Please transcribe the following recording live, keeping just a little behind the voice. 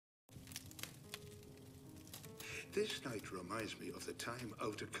This night reminds me of the time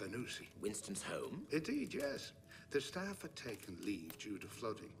out at Canusi. Winston's home? Indeed, yes. The staff had taken leave due to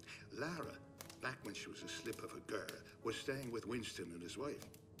flooding. Lara, back when she was a slip of a girl, was staying with Winston and his wife.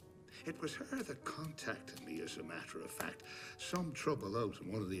 It was her that contacted me, as a matter of fact. Some trouble out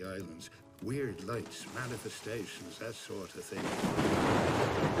on one of the islands. Weird lights, manifestations, that sort of thing.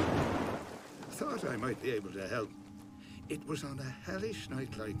 Thought I might be able to help. It was on a hellish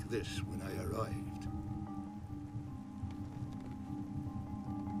night like this when I arrived.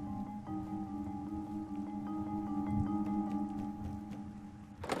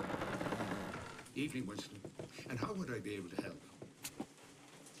 Evening, Winston. And how would I be able to help?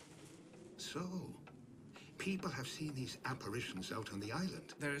 So, people have seen these apparitions out on the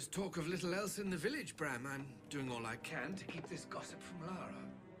island. There is talk of little else in the village, Bram. I'm doing all I can to keep this gossip from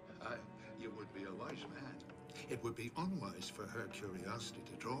Lara. You would be a wise man. It would be unwise for her curiosity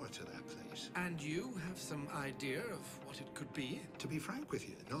to draw her to that place. And you have some idea of what it could be? To be frank with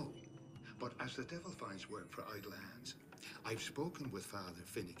you, no. But as the devil finds work for idle hands, I've spoken with Father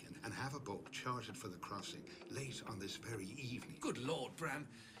Finnegan and have a boat chartered for the crossing late on this very evening. Good Lord, Bram.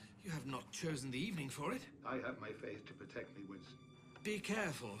 You have not chosen the evening for it. I have my faith to protect me, Winston. Be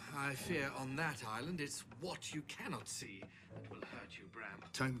careful. I fear on that island it's what you cannot see that will hurt you, Bram.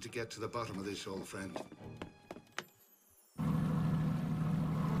 Time to get to the bottom of this, old friend.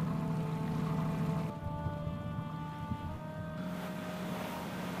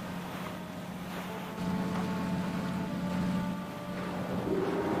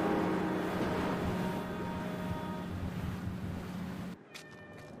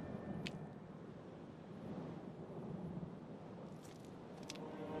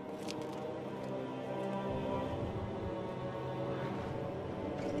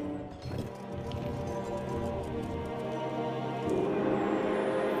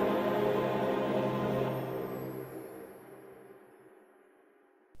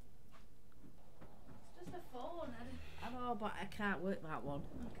 But I can't work that one.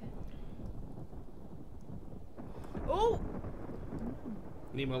 Okay. Oh!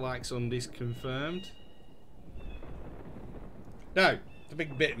 Nemo likes undies confirmed. Now, the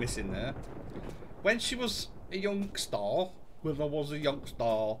big bit missing there. When she was a youngster,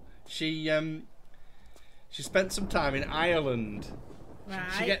 she spent some time in Ireland.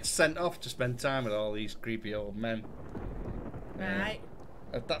 Right. She gets sent off to spend time with all these creepy old men. Right.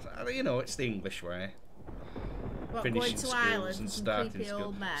 That's, you know, it's the English way. What, Finishing going to schools Ireland and with some starting creepy school.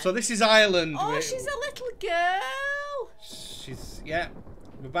 old men? So this is Ireland. Oh, she's a little girl. She's, yeah.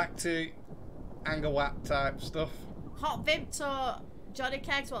 We're back to Angawat type stuff. Hot Vimto. Johnny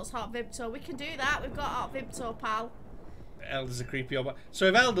Kegs wants Hot Vimto. We can do that. We've got Hot Vimto, pal. Elda's a creepy old man. So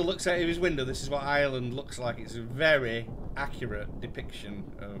if Elda looks out of his window, this is what Ireland looks like. It's a very accurate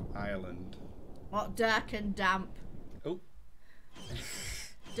depiction of Ireland. What, dark and damp? Oh.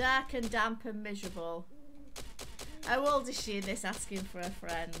 Dark and damp and miserable. How old is she in this, asking for a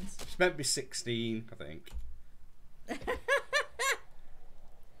friend? She's meant to be 16, I think.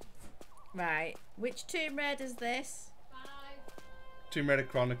 Right. Which Tomb Raider is this? Tomb Raider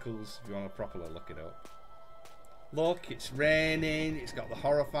Chronicles, if you want to properly look it up. Look, it's raining. It's got the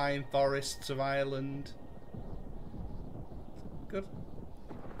horrifying forests of Ireland. Good.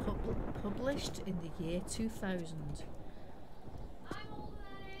 Published in the year 2000.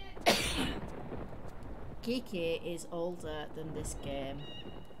 Kiki is older than this game.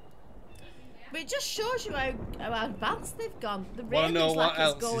 But it just shows you how advanced they've gone. The rain looks like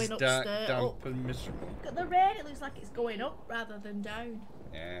it's going upstairs. Damp and miserable. The rain, it looks like it's going up rather than down.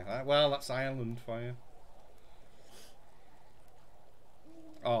 Yeah, well, that's Ireland for you.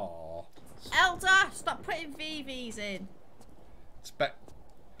 Oh. Elda, stop putting VVs in.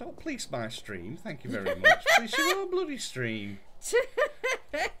 Don't police my stream, thank you very much. Police your own bloody stream.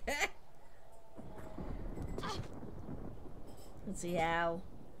 Bloody hell.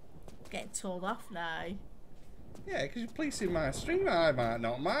 Getting told off now. Yeah, because you're policing my stream. I might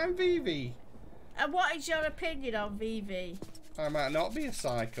not mind VV. And what is your opinion on VV? I might not be a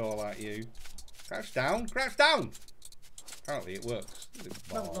psycho like you. Crouch down, crouch down! Apparently it works.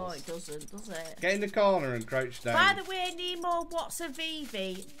 Well, no, it doesn't, does it? Get in the corner and crouch down. By the way, Nemo, what's a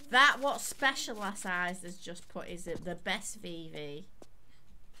VV? That what Specialized has just put is it the best VV.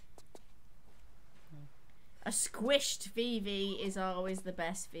 A squished VV is always the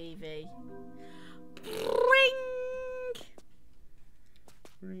best VV. Ring!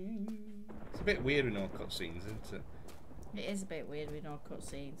 Ring. It's a bit weird with no cutscenes, isn't it? It is a bit weird with no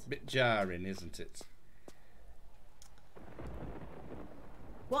cutscenes. A bit jarring, isn't it?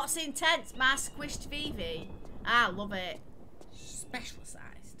 What's intense? My squished VV. I love it.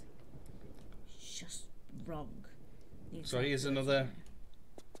 Specialized. Just wrong. So here's another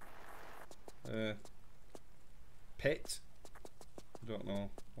pit. Don't know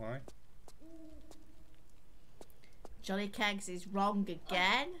why. Johnny Kegs is wrong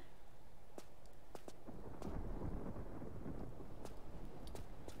again.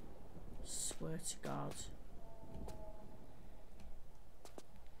 Swear to God.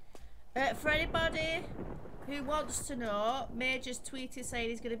 For anybody who wants to know, Major's tweeted saying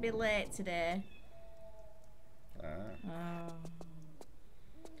he's going to be late today.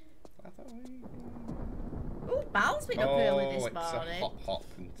 Oh, Bal's been up early this morning. It's a hop,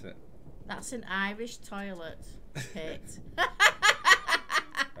 isn't it? That's an Irish toilet pit.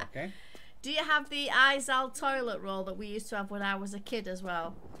 Okay. Do you have the Izal toilet roll that we used to have when I was a kid as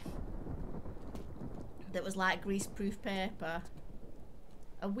well? That was like greaseproof paper.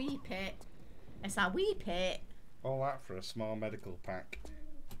 A wee pit. It's a wee pit. All that for a small medical pack.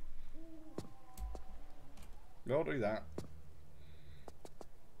 Go do that.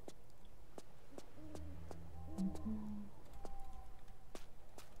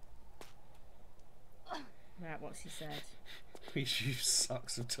 Right, what's he said? We use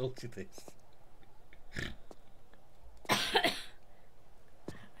socks. I've told you this.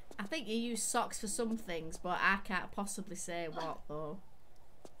 I think you use socks for some things, but I can't possibly say what though.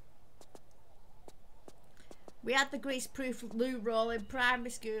 We had the greaseproof loo roll in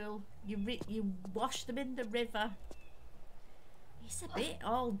primary school. You wash them in the river. It's a bit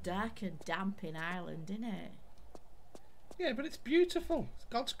all dark and damp in Ireland, isn't it? Yeah, but it's beautiful. It's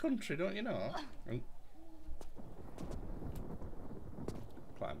God's country, don't you know?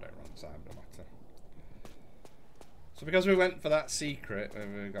 Climb down wrong side, no matter. So because we went for that secret,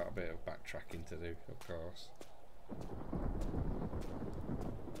 we've got a bit of backtracking to do, of course.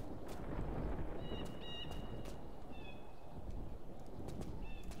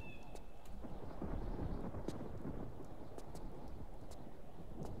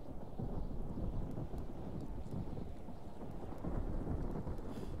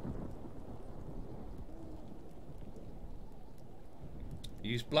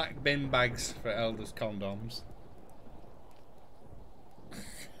 Use black bin bags for Elda's condoms.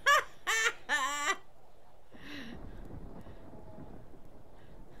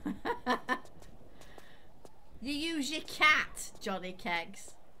 You use your cat, Johnny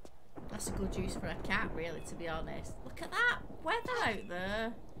Kegs. That's a good use for a cat, really, to be honest. Look at that weather out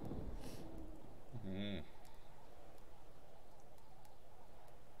there.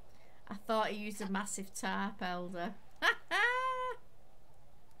 I thought he used a massive tarp, Elda.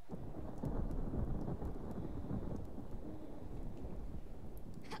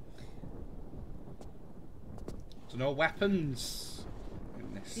 So no weapons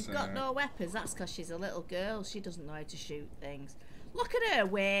in this. She's got no weapons. That's because she's a little girl. She doesn't know how to shoot things. Look at her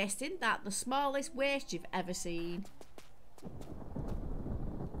waist. Isn't that the smallest waist you've ever seen?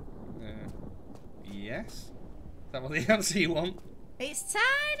 Yes. Is that what the answer you want? It's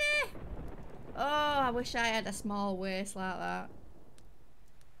tiny. Oh, I wish I had a small waist like that.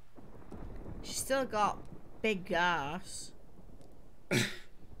 She's still got big arse.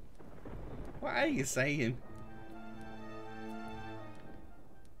 What are you saying?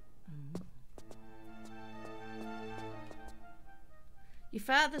 Your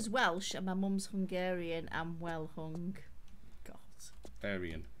father's Welsh and my mum's Hungarian. I'm well hung. God.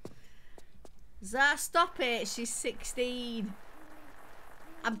 Aryan. Zara, stop it. She's 16.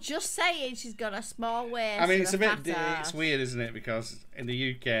 I'm just saying she's got a small waist. I mean, it's and a bit. fat It's weird, isn't it? Because in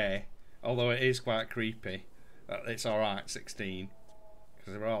the UK, although it is quite creepy, it's all right. 16,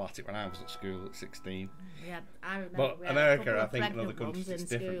 because they were all at it when I was at school at 16. Yeah, I remember. But America, I think, in other countries, it's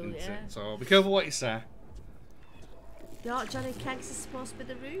different, isn't it? So be careful what you say. Your Johnny Kegs is supposed to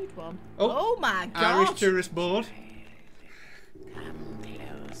be the rude one. Oh, my God! Irish tourist board. Come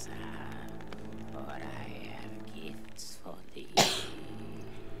closer, for I have gifts for thee.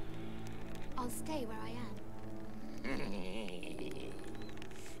 I'll stay where I am.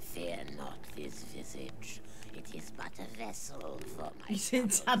 Fear not this visage. It is but a vessel for my You didn't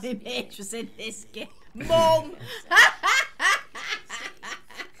troubles. have him interest in this game. Mum! While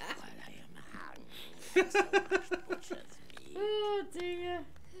I am hung, so much butchers me. Oh dear.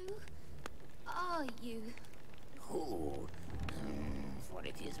 Who are you? Who? For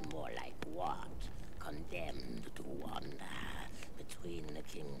it is more like what? Condemned to wander between the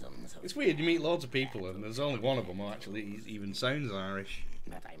kingdoms of... It's weird, you meet loads of people and there's only one of them who actually even sounds Irish.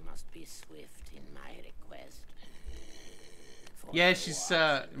 But I must be swift in my request. For Yeah, I she's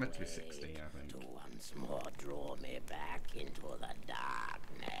was meant to be 16, I think. to once more draw me back into the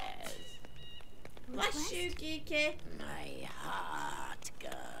darkness. Bless you, Geeky. My heart,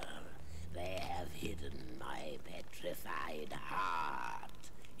 girl. They have hidden my petrified heart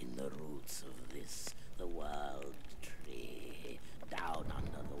in the roots of this, the world tree, down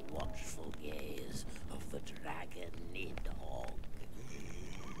under the watchful gaze of the dragon Nidhogg.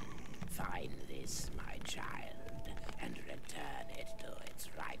 Find this, my child, and return it to its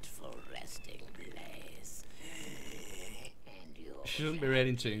rightful resting place. And you She shouldn't be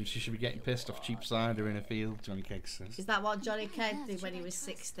raiding tombs. She should be getting pissed off cheap cider in a field, Johnny Keg says. Is that what Johnny Keg did when he was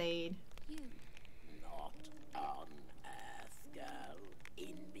 16? You. not on Earth, girl,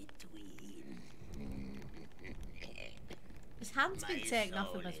 in between. His hand's been taken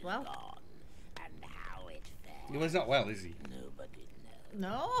off him as well. Gone, and how it fell, Well, he's not well, is he? nobody knows.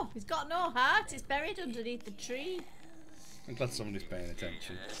 No, he's got no heart. It's buried underneath the tree. I'm glad somebody's paying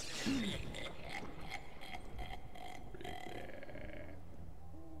attention.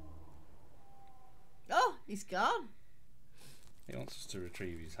 Oh, he's gone. He wants us to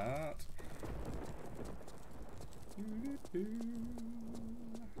retrieve his heart.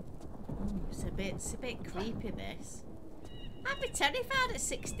 It's a bit creepy, this. I'd be terrified at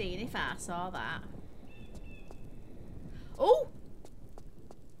 16 if I saw that. Oh!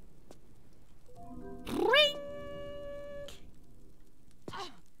 Ring!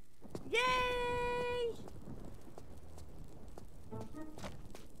 Yay!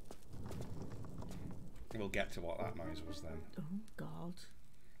 We'll get to what that noise was then. Oh, God.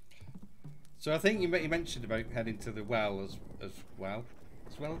 So I think you mentioned about heading to the well as well.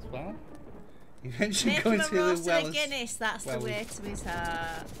 You mentioned Make going him a to the roast well and a Guinness, that's well the way to his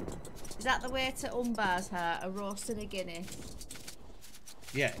heart. Is that the way to Umbar's heart? A roast and a Guinness?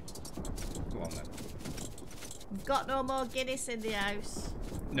 Yeah. Go on then. We've got no more Guinness in the house.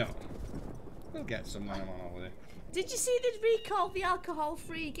 No. We'll get some when I'm on holiday. Did you see they'd recalled the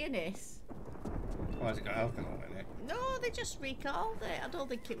alcohol-free Guinness? Why has it got alcohol in it? No, they just recalled it. I don't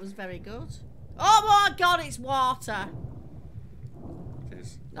think it was very good. Oh my God, it's water. It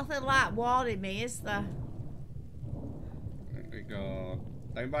is. Nothing like warning me, is there? I think we go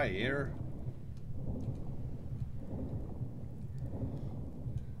down by here.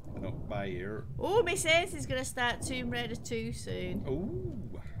 And up by here. Oh, Miss Ace is going to start Tomb Raider 2 soon.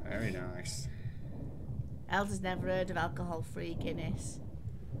 Ooh, very nice. Elda's never heard of alcohol-free Guinness.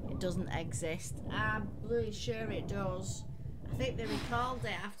 It doesn't exist. I'm bloody sure it does. I think they recalled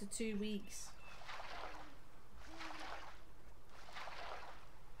it after 2 weeks.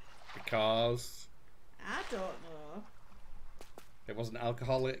 Because I don't know. it wasn't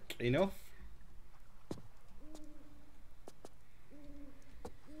alcoholic enough.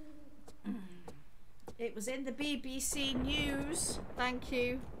 It was in the BBC News. Thank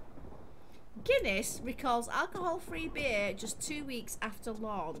you. Guinness recalls alcohol-free beer just 2 weeks after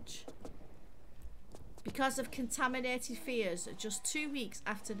launch. Because of contaminated fears, just 2 weeks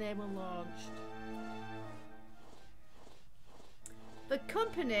after they were launched. The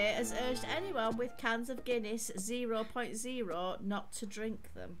company has urged anyone with cans of Guinness 0.0 not to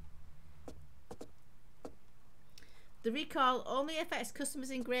drink them. The recall only affects customers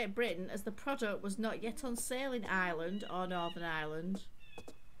in Great Britain as the product was not yet on sale in Ireland or Northern Ireland.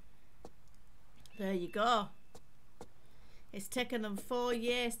 There you go. It's taken them 4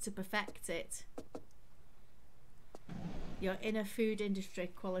 years to perfect it. Your inner food industry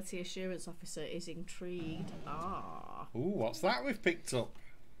quality assurance officer is intrigued. Ah. Ooh, what's that we've picked up?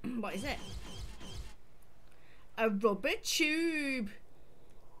 What is it? A rubber tube.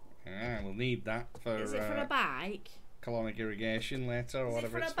 Ah, we'll need that for, Is it for a bike? colonic irrigation later or Is it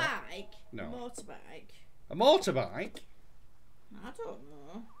whatever for it's a bike? No. A motorbike? A motorbike? I don't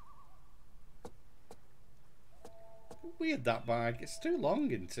know. Weird, that bike. It's too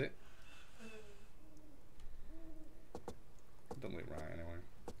long, isn't it? Don't look right anyway.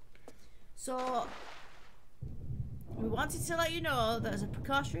 So, we wanted to let you know that as a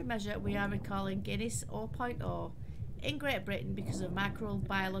precautionary measure, we are recalling Guinness 0.0 in Great Britain because of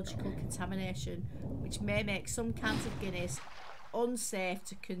microbiological contamination, which may make some cans of Guinness unsafe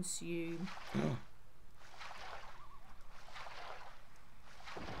to consume.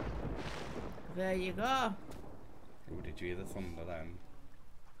 There you go. Oh, did you hear the thunder then?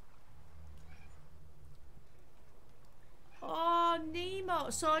 Oh, Nemo.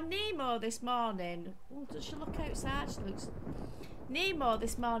 So Nemo this morning. Oh, does she look outside? She looks. Nemo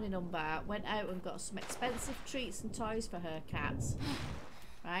this morning, went out and got some expensive treats and toys for her cats.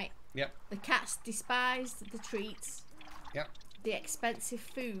 Right? Yep. The cats despised the treats. Yep. The expensive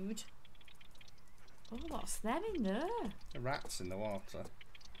food. Oh, what's them in there? The rats in the water.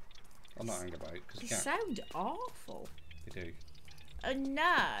 I'll not hang about They because you can't. sound awful. They do. And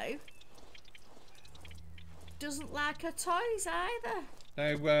now doesn't like her toys either.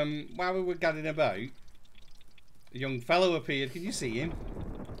 Now, while we were gadding about, A young fellow appeared. Can you see him?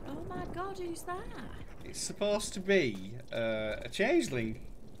 Oh my god, who's that? It's supposed to be a changeling,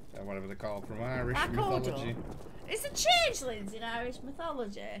 or whatever they're called from Irish That mythology. Is it changelings in Irish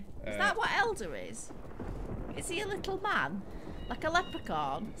mythology? Is that what Elda is? Is he a little man? Like a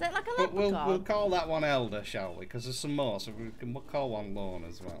leprechaun? Is it like a But leprechaun? we'll call that one Elda, shall we? Because there's some more, so we'll call one Lorne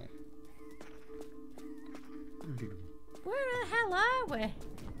as well. Where the hell are we?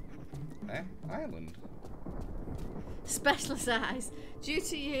 Ireland. Special size. Due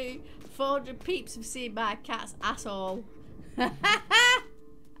to you, 400 peeps have seen my cat's asshole.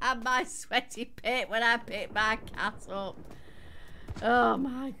 And my sweaty pit when I pick my cat up. Oh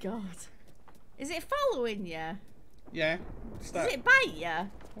my god. Is it following you? Yeah. Does it bite you?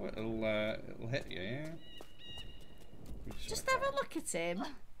 Oh, it'll hit you, yeah. Just have a look at him.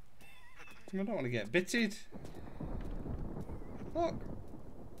 I don't want to get bitted. Look.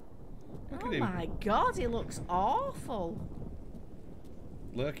 Look Oh at him. my god, he looks awful.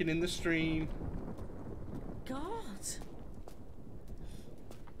 Lurking in the stream. God.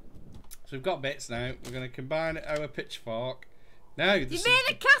 So we've got bits now. We're going to combine our pitchfork. Now, You made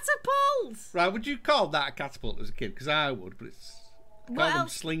a catapult! right, would you call that a catapult as a kid? Because I would, but it's... They call What them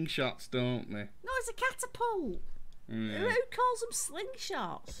else? slingshots, don't they? No, it's a catapult. Yeah. Who calls them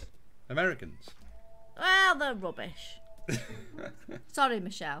slingshots? Americans. Well, they're rubbish. Sorry,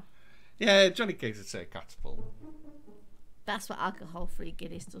 Michelle. Yeah, Johnny Cakes would say catapult. That's what alcohol-free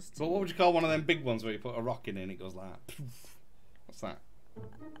Guinness does to But what would you call one of them big ones where you put a rock in and it goes like that? What's that?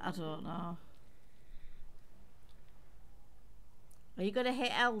 I don't know. Are you going to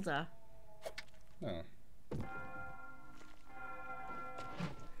hit Elda? No.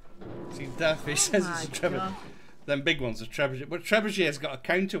 See, Darfish says my it's a trebuchet. God. Them big ones are trebuchet. But trebuchet's got a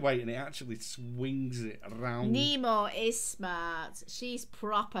counterweight and it actually swings it around. Nemo is smart. She's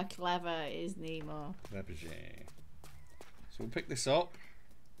proper clever, is Nemo. Trebuchet. So we'll pick this up.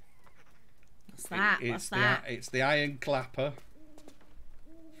 What's that? What's that? It's the iron clapper.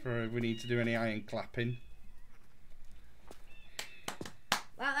 For if we need to do any iron clapping.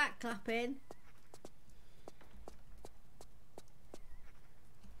 Like that clapping.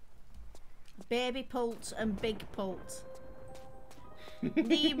 Baby pult and big pult.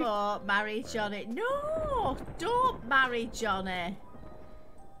 Nemo, marry Johnny. No! Don't marry Johnny.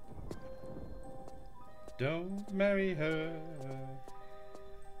 Don't marry her.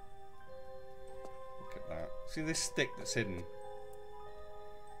 Look at that. See this stick that's hidden?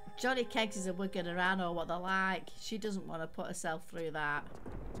 Johnny Kegs is a Wigganer. I know what they're like. She doesn't want to put herself through that.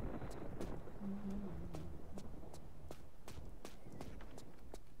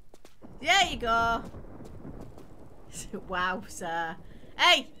 There you go. Wow, sir.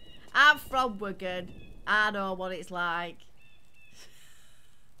 Hey, I'm from Wigan. I know what it's like.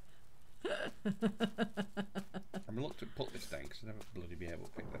 I'm reluctant to put this down because I'll never bloody be able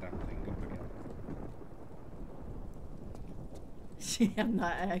to pick the damn thing up again. See, I'm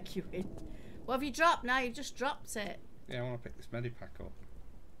not arguing. What have you dropped now? You've just dropped it. Yeah, I want to pick this medipack up.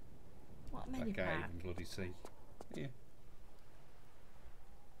 What That many guy pack? even bloody see. Yeah.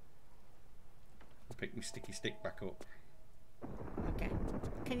 I'll pick my sticky stick back up. Okay.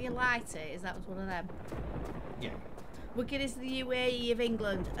 Can you light it? Is that one of them? Yeah. Wigan is the UAE of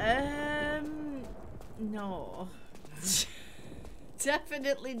England. No.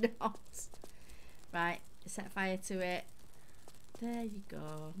 Definitely not. Right, set fire to it. There you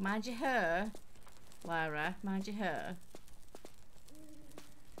go. Mind your hair, Lara. Mind your hair.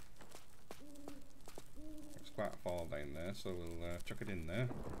 It's quite a fall down there, so we'll chuck it in there.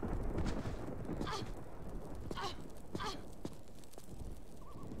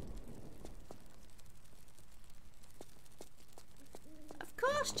 Of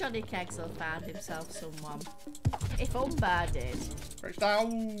course Johnny Kegs will find himself someone. If Umbar did. Reach down!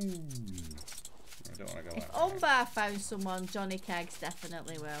 I don't want to go If that way. Umbar found someone, Johnny Kegs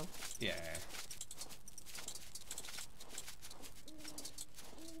definitely will. Yeah.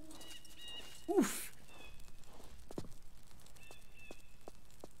 Oof.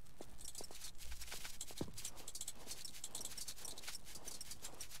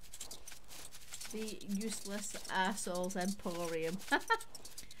 The useless arseholes emporium.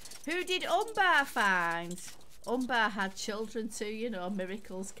 Who did Umbar find? Umbar had children too, you know,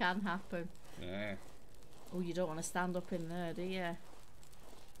 miracles can happen. Yeah. Oh, you don't want to stand up in there, do you?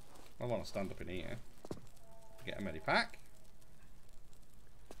 I want to stand up in here. Get a medipack.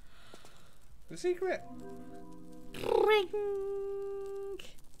 The secret. Ring.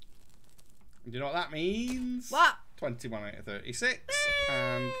 Do you know what that means? What? 21 out of 36.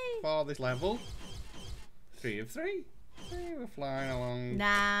 And for this level, 3 of 3. Hey, we're flying along.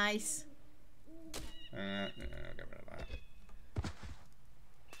 Nice. No, I'll get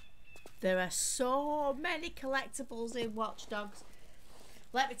There are so many collectibles in Watch Dogs.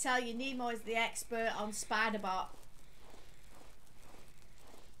 Let me tell you, Nemo is the expert on Spider-Bot.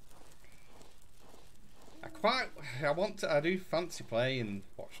 I do fancy playing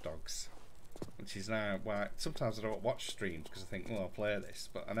Watch Dogs, which is now why sometimes I don't watch streams because I think, well, I'll play this,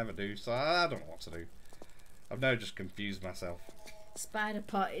 but I never do, so I don't know what to do. I've now just confused myself.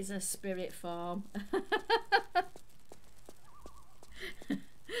 Spider-Bot is a spirit form.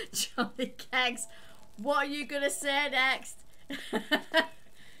 Johnny Kegs, what are you going to say next?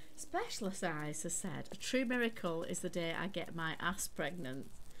 Specialist Eyes has said, a true miracle is the day I get my ass pregnant.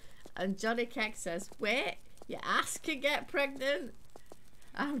 And Johnny Keg says, wait, your ass can get pregnant?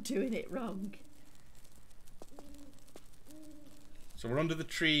 I'm doing it wrong. So we're under the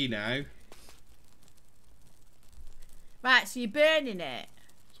tree now. Right, so you're burning it.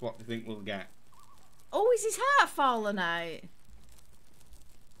 So what do you think we'll get? Oh, is his heart fallen out?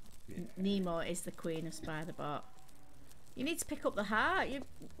 Yeah. Nemo is the queen of Spider-Bot. You need to pick up the heart. You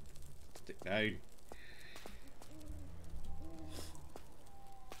stick down.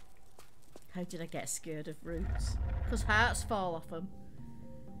 How did I get scared of roots? Because hearts fall off them.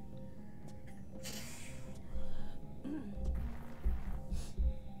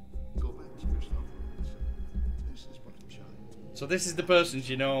 Go back to yourself. This is but a child. So this is the person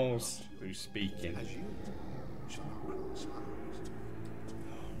she knows who's speaking. As you shall not cross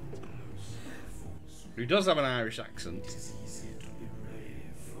Who does have an Irish accent. Does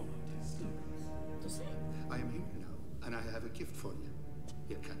he? I am here now, and I have a gift for you.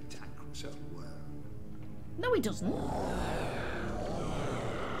 You can tackle so well. No, he doesn't. Curse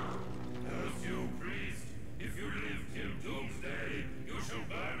you, priest! If you live till doomsday, you shall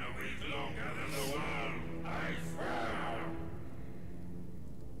burn a week longer than the world. I swear!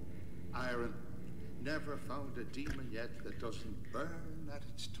 Iron never found a demon yet that doesn't burn at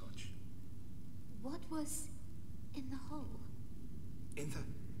its touch. What was in the hole? In the...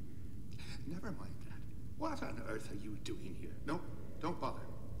 Never mind that. What on earth are you doing here? No, don't bother.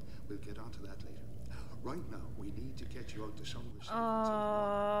 We'll get onto that later. Right now, we need to get you out to somewhere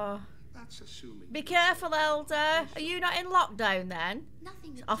safe. That's assuming... Be careful, Elda. Are you not in lockdown then?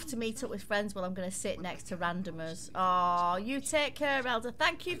 Nothing. Off to meet up with friends while I'm going to sit next to randomers. Oh, you take care, Elda.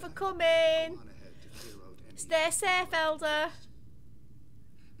 Thank you for coming. Stay safe, Elda.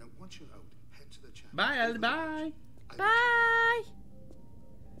 Now, once you're out, head to the chapel. Bye, Elda. Bye. Bye.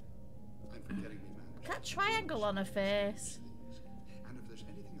 I'm forgetting me, man. That triangle on her face. And if there's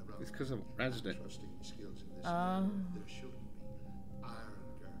anything around... It's because I'm resident. Trusting the skills in this Oh. area, there shouldn't be. Iron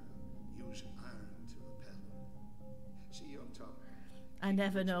girl. Use iron to repel. See you on top. I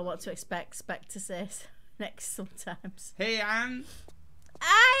never know what to expect to say next sometimes. Hey, Anne.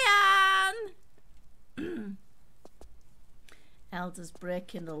 Hi, Anne. Elda's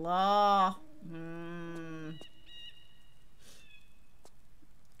breaking the law.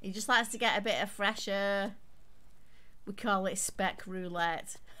 He just likes to get a bit of fresh air. We call it spec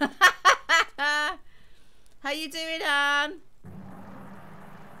roulette. How you doing, Anne?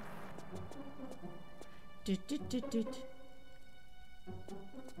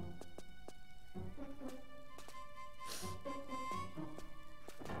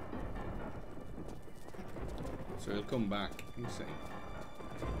 So he'll come back. You see.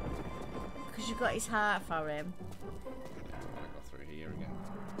 Because you've got his heart for him. I got through here again.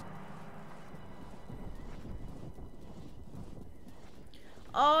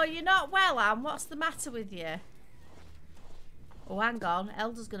 Oh, you're not well, Anne. What's the matter with you? Oh, hang on.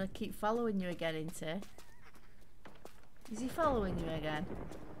 Elda's going to keep following you again, isn't he? Is he following you again?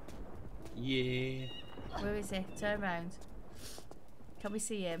 Yeah. Where is he? Turn round. Can we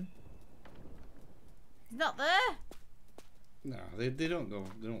see him? He's not there. No, they don't go.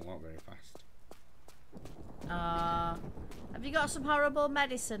 They don't walk very fast. Have you got some horrible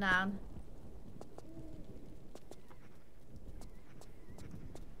medicine, Anne?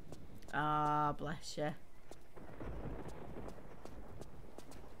 Ah, bless you.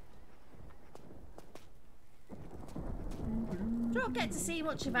 Don't get to see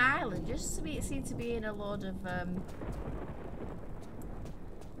much of Ireland. Just seem to be in a load of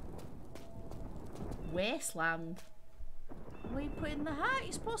wasteland. Where are you putting the heart?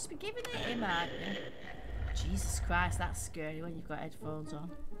 You're supposed to be giving it him, aren't you? Jesus Christ, that's scary when you've got headphones on.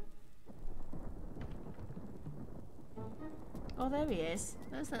 Oh, there he is.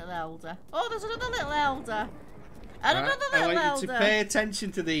 There's little Elda. Oh, there's another little Elda. And another little I want Elda. you to pay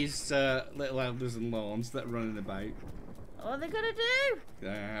attention to these little elders and lawns that are running about. What are they going to do?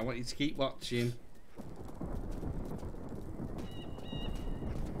 I want you to keep watching.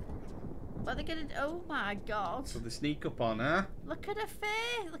 What are they gonna do? Oh my god. So they sneak up on her. Look at her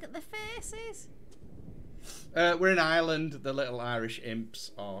face. Look at the faces. We're in Ireland, the little Irish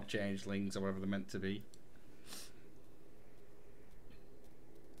imps or changelings or whatever they're meant to be.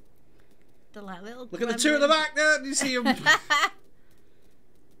 They're like little. Look at the two at the back there. Do you see them?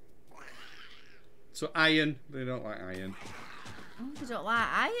 So iron. They don't like iron. Oh, they don't like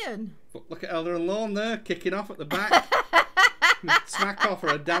iron. But look at Elda and Lorne there, kicking off at the back. Smack off or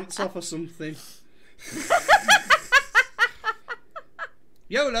a dance off or something.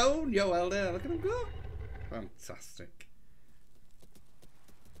 Yo Lorne, yo Elda, look at them go. Fantastic.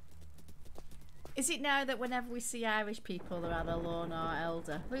 Is it now that whenever we see Irish people, they're either Lorne or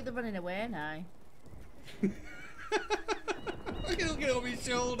Elda? Look, they're running away now. Look at him get over his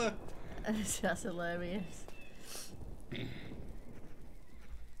shoulder. That's hilarious. Not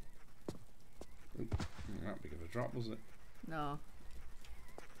that big of a drop, was it? No.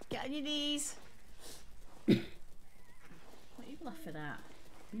 Get on your knees. What are you laughing at?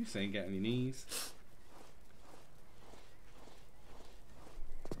 You saying get on your knees?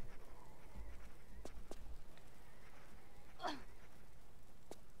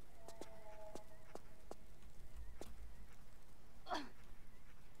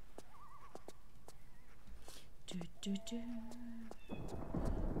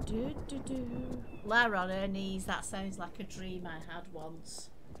 Lara on her knees, that sounds like a dream I had once.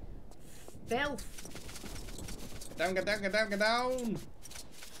 Filth! Down, get down, get down, get down!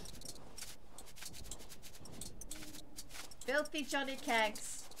 Filthy Johnny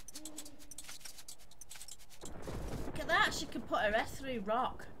Kegs. Look at that, she can put her head through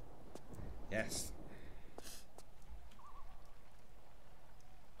rock. Yes.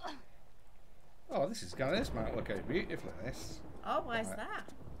 Oh, this might work out beautifully, this. Oh, why is Right.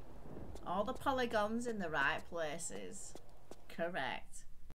 that? All the polygons in the right places. Correct.